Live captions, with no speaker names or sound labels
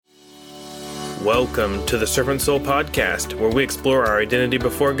Welcome to the Servant Soul Podcast, where we explore our identity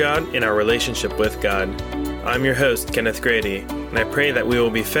before God and our relationship with God. I'm your host, Kenneth Grady, and I pray that we will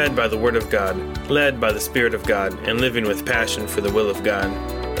be fed by the Word of God, led by the Spirit of God, and living with passion for the will of God.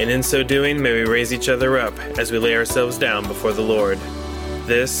 And in so doing, may we raise each other up as we lay ourselves down before the Lord.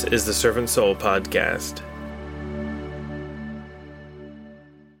 This is the Servant Soul Podcast.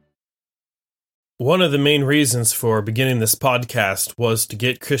 One of the main reasons for beginning this podcast was to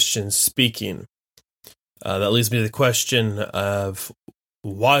get Christians speaking. That leads me to the question of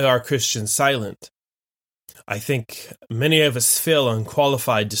why are Christians silent? I think many of us feel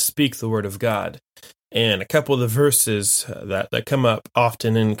unqualified to speak the Word of God. And a couple of the verses that come up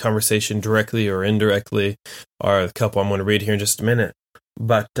often in conversation directly or indirectly are a couple I'm going to read here in just a minute.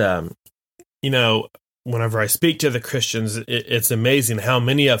 But, whenever I speak to the Christians, it's amazing how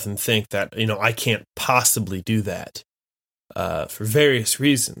many of them think that, I can't possibly do that for various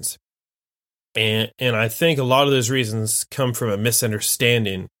reasons. And I think a lot of those reasons come from a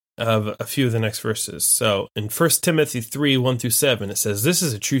misunderstanding of a few of the next verses. So in 1 Timothy 3, 1-7, it says, "This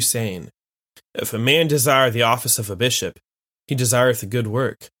is a true saying. If a man desire the office of a bishop, he desireth a good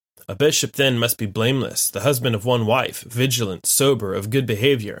work. A bishop then must be blameless, the husband of one wife, vigilant, sober, of good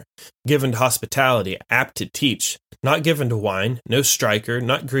behavior, given to hospitality, apt to teach, not given to wine, no striker,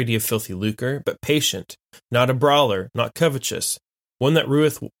 not greedy of filthy lucre, but patient, not a brawler, not covetous, one that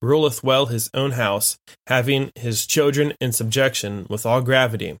ruleth well his own house, having his children in subjection with all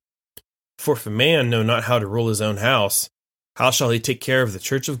gravity. For if a man know not how to rule his own house, how shall he take care of the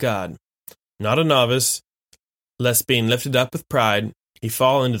church of God? Not a novice, lest being lifted up with pride, he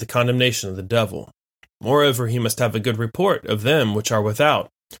fall into the condemnation of the devil. Moreover, he must have a good report of them which are without,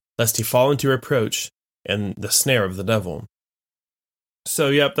 lest he fall into reproach and the snare of the devil."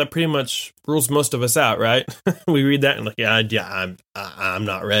 So, that pretty much rules most of us out, right? We read that and I'm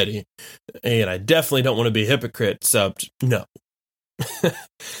not ready. And I definitely don't want to be a hypocrite, so no.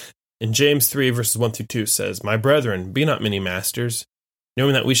 In James 3, verses 1-2 says, "My brethren, be not many masters,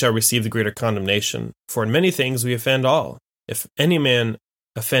 knowing that we shall receive the greater condemnation. For in many things we offend all. If any man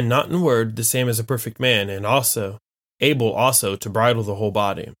offend not in word, the same as a perfect man, and also able also to bridle the whole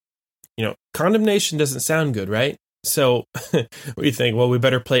body." Condemnation doesn't sound good, right? So we think, well, we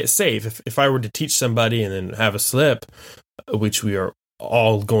better play it safe. If I were to teach somebody and then have a slip, which we are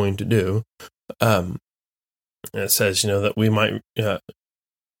all going to do, and it says, that we might,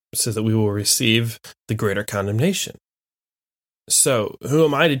 says that we will receive the greater condemnation. So who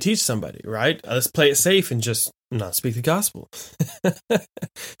am I to teach somebody, right? Let's play it safe and just not speak the gospel.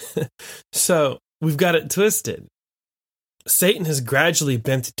 So we've got it twisted. Satan has gradually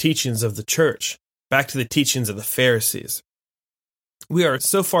bent the teachings of the church back to the teachings of the Pharisees. We are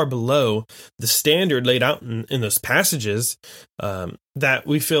so far below the standard laid out in those passages that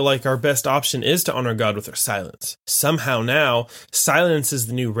we feel like our best option is to honor God with our silence. Somehow now, silence is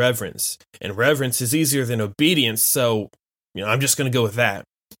the new reverence, and reverence is easier than obedience, so I'm just going to go with that.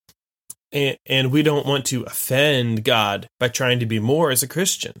 And we don't want to offend God by trying to be more as a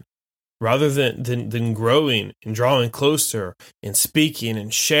Christian. Rather than growing and drawing closer and speaking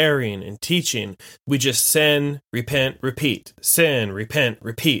and sharing and teaching, we just sin, repent, repeat. Sin, repent,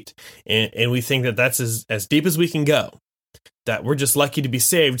 repeat. And we think that that's as deep as we can go. That we're just lucky to be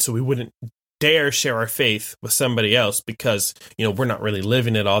saved, so we wouldn't dare share our faith with somebody else because, we're not really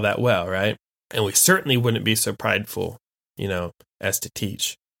living it all that well, right? And we certainly wouldn't be so prideful, as to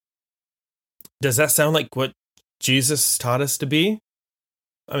teach. Does that sound like what Jesus taught us to be?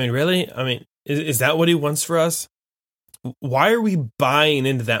 Really? Is that what he wants for us? Why are we buying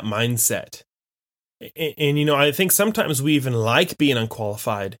into that mindset? And I think sometimes we even like being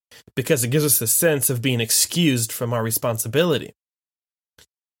unqualified because it gives us a sense of being excused from our responsibility.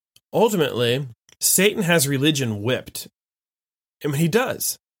 Ultimately, Satan has religion whipped. He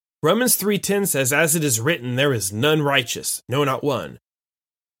does. Romans 3:10 says, "As it is written, there is none righteous, no, not one."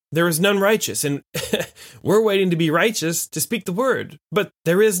 There is none righteous, and we're waiting to be righteous to speak the word, but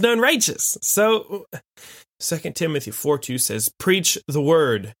there is none righteous. So 2 Timothy 4:2 says, "Preach the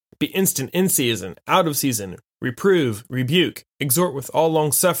word, be instant in season, out of season, reprove, rebuke, exhort with all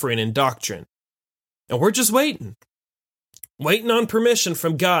long-suffering and doctrine." And we're just waiting on permission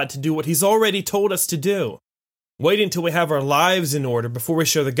from God to do what he's already told us to do. Waiting until we have our lives in order before we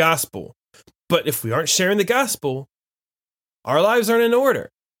share the gospel. But if we aren't sharing the gospel, our lives aren't in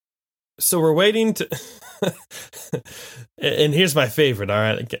order. So we're waiting to, and here's my favorite, all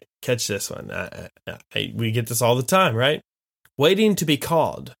right, catch this one. We get this all the time, right? Waiting to be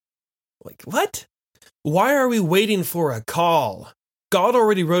called. Like, what? Why are we waiting for a call? God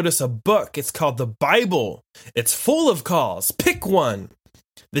already wrote us a book. It's called the Bible. It's full of calls. Pick one.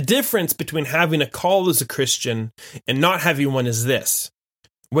 The difference between having a call as a Christian and not having one is this: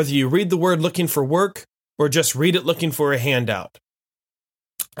 whether you read the word looking for work or just read it looking for a handout.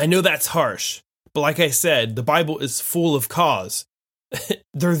 I know that's harsh, but like I said, the Bible is full of cause.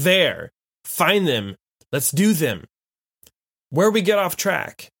 They're there. Find them. Let's do them. Where we get off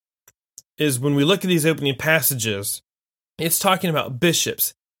track is when we look at these opening passages, it's talking about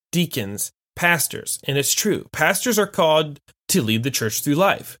bishops, deacons, pastors, and it's true. Pastors are called to lead the church through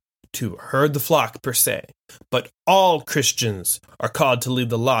life, to herd the flock per se, but all Christians are called to lead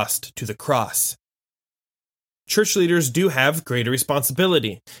the lost to the cross. Church leaders do have greater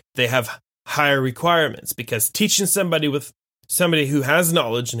responsibility. They have higher requirements because teaching somebody who has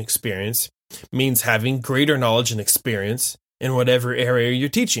knowledge and experience means having greater knowledge and experience in whatever area you're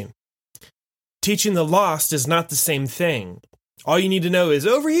teaching. Teaching the lost is not the same thing. All you need to know is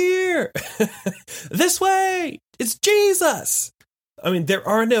over here, this way, it's Jesus. I mean, there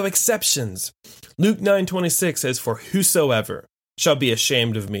are no exceptions. Luke 9:26 says, "For whosoever shall be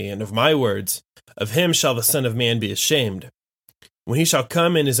ashamed of me and of my words, of him shall the Son of Man be ashamed, when he shall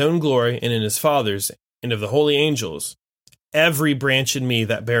come in his own glory and in his Father's and of the holy angels. Every branch in me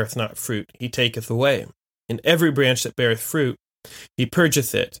that beareth not fruit, he taketh away. And every branch that beareth fruit, he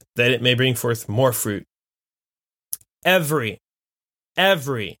purgeth it, that it may bring forth more fruit." Every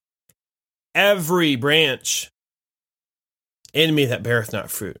branch in me that beareth not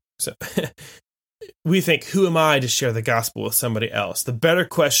fruit. So we think, who am I to share the gospel with somebody else? The better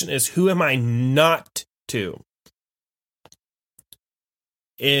question is, who am I not to?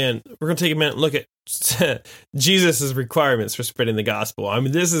 And we're going to take a minute and look at Jesus' requirements for spreading the gospel. I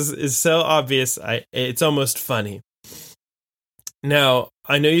mean, this is so obvious, it's almost funny. Now,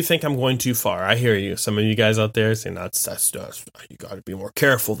 I know you think I'm going too far. I hear you. Some of you guys out there saying, that's you got to be more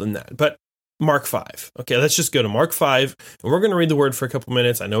careful than that. But Mark 5. Okay, let's just go to Mark 5, and we're going to read the word for a couple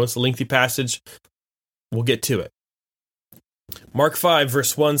minutes. I know it's a lengthy passage. We'll get to it. Mark 5,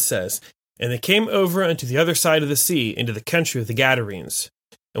 verse 1 says, "And they came over unto the other side of the sea, into the country of the Gadarenes.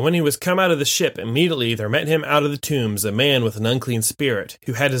 And when he was come out of the ship, immediately there met him out of the tombs a man with an unclean spirit,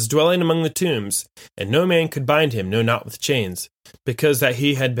 who had his dwelling among the tombs, and no man could bind him, no, not with chains, because that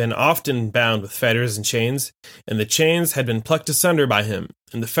he had been often bound with fetters and chains, and the chains had been plucked asunder by him,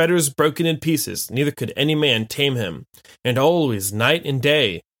 and the fetters broken in pieces, neither could any man tame him. And always, night and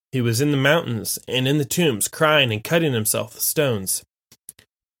day, he was in the mountains and in the tombs, crying and cutting himself with stones.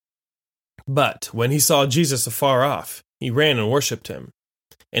 But when he saw Jesus afar off, he ran and worshipped him.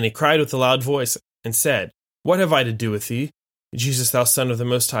 And he cried with a loud voice, and said, What have I to do with thee, Jesus, thou Son of the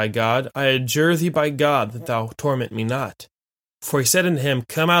Most High God? I adjure thee by God that thou torment me not. For he said unto him,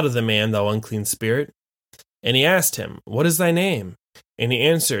 Come out of the man, thou unclean spirit. And he asked him, What is thy name? And he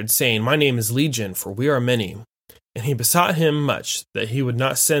answered, saying, My name is Legion, for we are many. And he besought him much that he would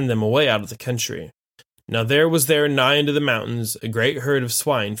not send them away out of the country. Now there was there nigh unto the mountains a great herd of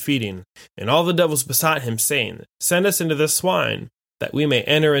swine feeding, and all the devils besought him, saying, Send us into the swine, that we may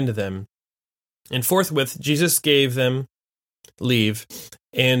enter into them. And forthwith Jesus gave them leave,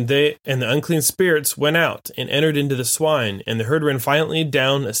 and the unclean spirits went out and entered into the swine, and the herd ran violently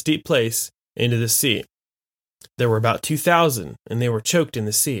down a steep place into the sea. There were about 2,000, and they were choked in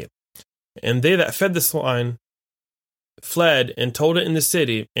the sea. And they that fed the swine fled and told it in the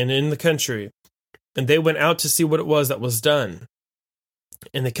city and in the country, and they went out to see what it was that was done.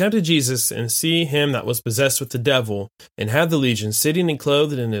 And they come to Jesus, and see him that was possessed with the devil, and had the legion, sitting and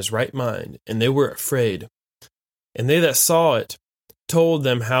clothed in his right mind, and they were afraid. And they that saw it told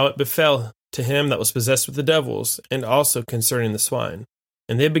them how it befell to him that was possessed with the devils, and also concerning the swine.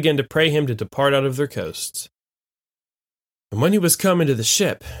 And they began to pray him to depart out of their coasts. And when he was come into the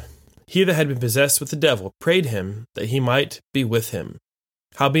ship, he that had been possessed with the devil prayed him that he might be with him.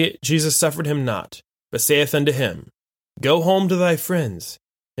 Howbeit Jesus suffered him not, but saith unto him, Go home to thy friends,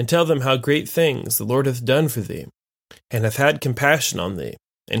 and tell them how great things the Lord hath done for thee, and hath had compassion on thee.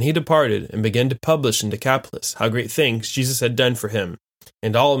 And he departed, and began to publish in Decapolis how great things Jesus had done for him,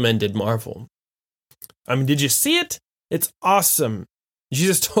 and all men did marvel. I mean, did you see it? It's awesome.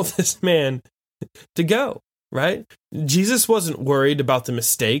 Jesus told this man to go, right? Jesus wasn't worried about the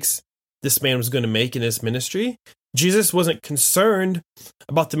mistakes this man was going to make in his ministry. Jesus wasn't concerned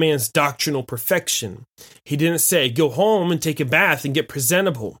about the man's doctrinal perfection. He didn't say, go home and take a bath and get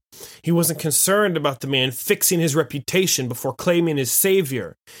presentable. He wasn't concerned about the man fixing his reputation before claiming his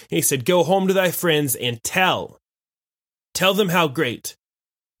Savior. He said, go home to thy friends and tell. Tell them how great.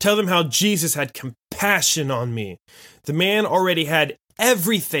 Tell them how Jesus had compassion on me. The man already had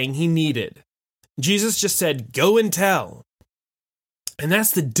everything he needed. Jesus just said, go and tell. And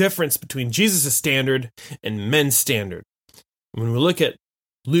that's the difference between Jesus' standard and men's standard. When we look at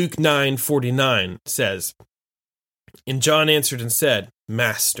Luke 9:49 says, "And John answered and said,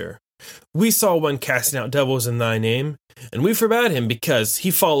 Master, we saw one casting out devils in thy name, and we forbade him because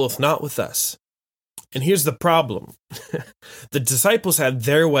he followeth not with us." And here's the problem. The disciples had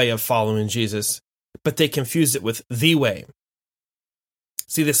their way of following Jesus, but they confused it with the way.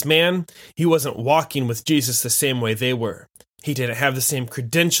 See, this man, he wasn't walking with Jesus the same way they were. He didn't have the same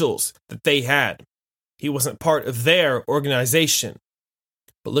credentials that they had. He wasn't part of their organization.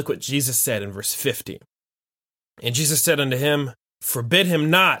 But look what Jesus said in verse 50. "And Jesus said unto him, Forbid him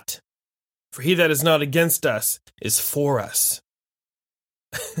not, for he that is not against us is for us."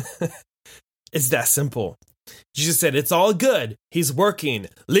 It's that simple. Jesus said, it's all good. He's working.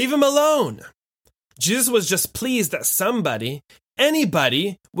 Leave him alone. Jesus was just pleased that somebody,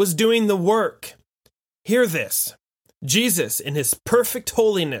 anybody, was doing the work. Hear this. Jesus, in his perfect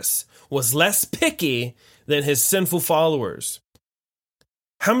holiness, was less picky than his sinful followers.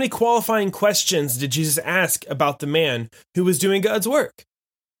 How many qualifying questions did Jesus ask about the man who was doing God's work?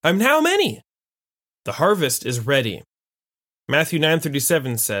 How many? The harvest is ready. Matthew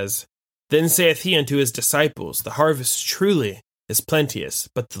 9:37 says, "Then saith he unto his disciples, The harvest truly is plenteous,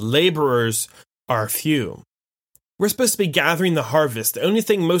 but the laborers are few." We're supposed to be gathering the harvest. The only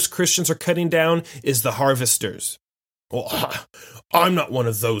thing most Christians are cutting down is the harvesters. "Well, I'm not one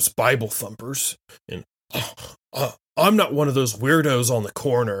of those Bible thumpers, and I'm not one of those weirdos on the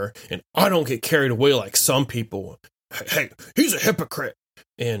corner, and I don't get carried away like some people. Hey, he's a hypocrite,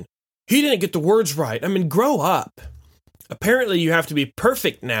 and he didn't get the words right." Grow up. Apparently, you have to be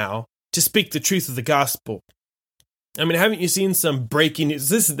perfect now to speak the truth of the gospel. Haven't you seen some breaking news?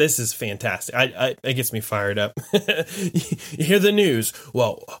 This is fantastic. It gets me fired up. You hear the news.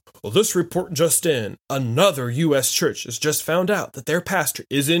 Well, this report just in. Another U.S. church has just found out that their pastor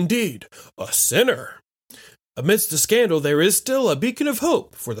is indeed a sinner. Amidst the scandal, there is still a beacon of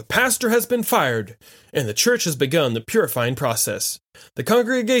hope, for the pastor has been fired, and the church has begun the purifying process. The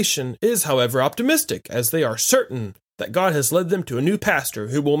congregation is, however, optimistic, as they are certain that God has led them to a new pastor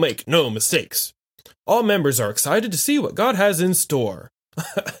who will make no mistakes. All members are excited to see what God has in store.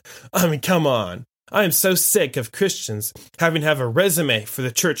 Come on. I am so sick of Christians having to have a resume for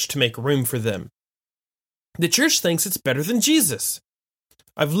the church to make room for them. The church thinks it's better than Jesus.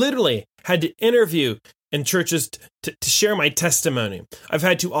 I've literally had to interview in churches to share my testimony. I've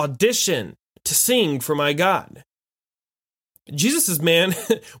had to audition to sing for my God. Jesus' man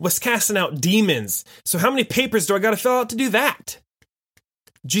was casting out demons. So how many papers do I got to fill out to do that?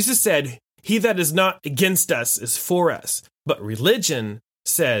 Jesus said, "He that is not against us is for us." But religion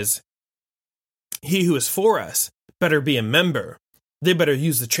says, he who is for us better be a member. They better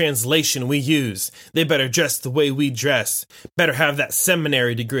use the translation we use. They better dress the way we dress. Better have that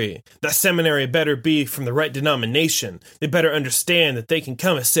seminary degree. That seminary better be from the right denomination. They better understand that they can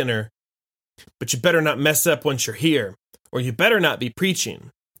come a sinner. But you better not mess up once you're here, or you better not be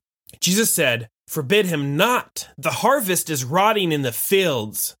preaching. Jesus said, "Forbid him not. The harvest is rotting in the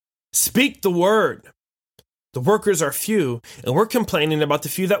fields. Speak the word." The workers are few, and we're complaining about the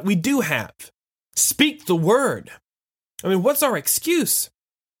few that we do have. Speak the word. What's our excuse?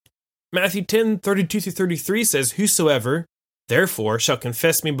 Matthew 10:32-33 says, "Whosoever, therefore, shall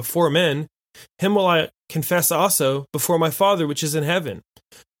confess me before men, him will I confess also before my Father which is in heaven.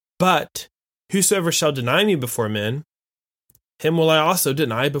 But whosoever shall deny me before men, him will I also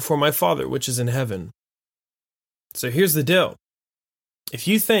deny before my Father which is in heaven." So here's the deal. If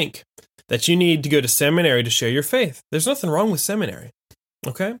you think that you need to go to seminary to share your faith, there's nothing wrong with seminary,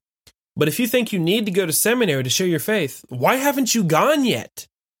 okay? But if you think you need to go to seminary to share your faith, why haven't you gone yet?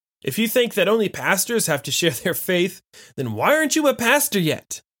 If you think that only pastors have to share their faith, then why aren't you a pastor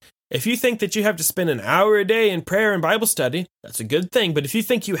yet? If you think that you have to spend an hour a day in prayer and Bible study, that's a good thing. But if you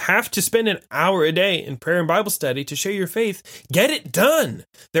think you have to spend an hour a day in prayer and Bible study to share your faith, get it done.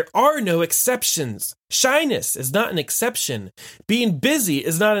 There are no exceptions. Shyness is not an exception. Being busy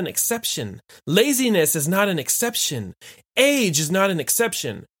is not an exception. Laziness is not an exception. Age is not an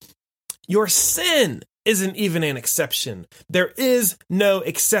exception. Your sin isn't even an exception. There is no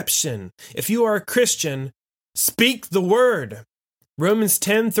exception. If you are a Christian, speak the word. Romans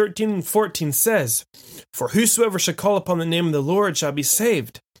 10:13-14 says, "For whosoever shall call upon the name of the Lord shall be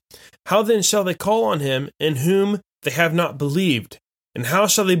saved. How then shall they call on him in whom they have not believed? And how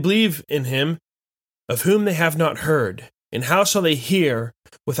shall they believe in him of whom they have not heard? And how shall they hear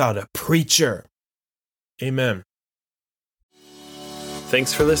without a preacher?" Amen.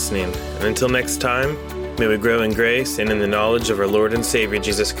 Thanks for listening, and until next time, may we grow in grace and in the knowledge of our Lord and Savior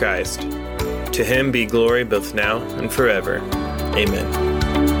Jesus Christ. To him be glory both now and forever. Amen.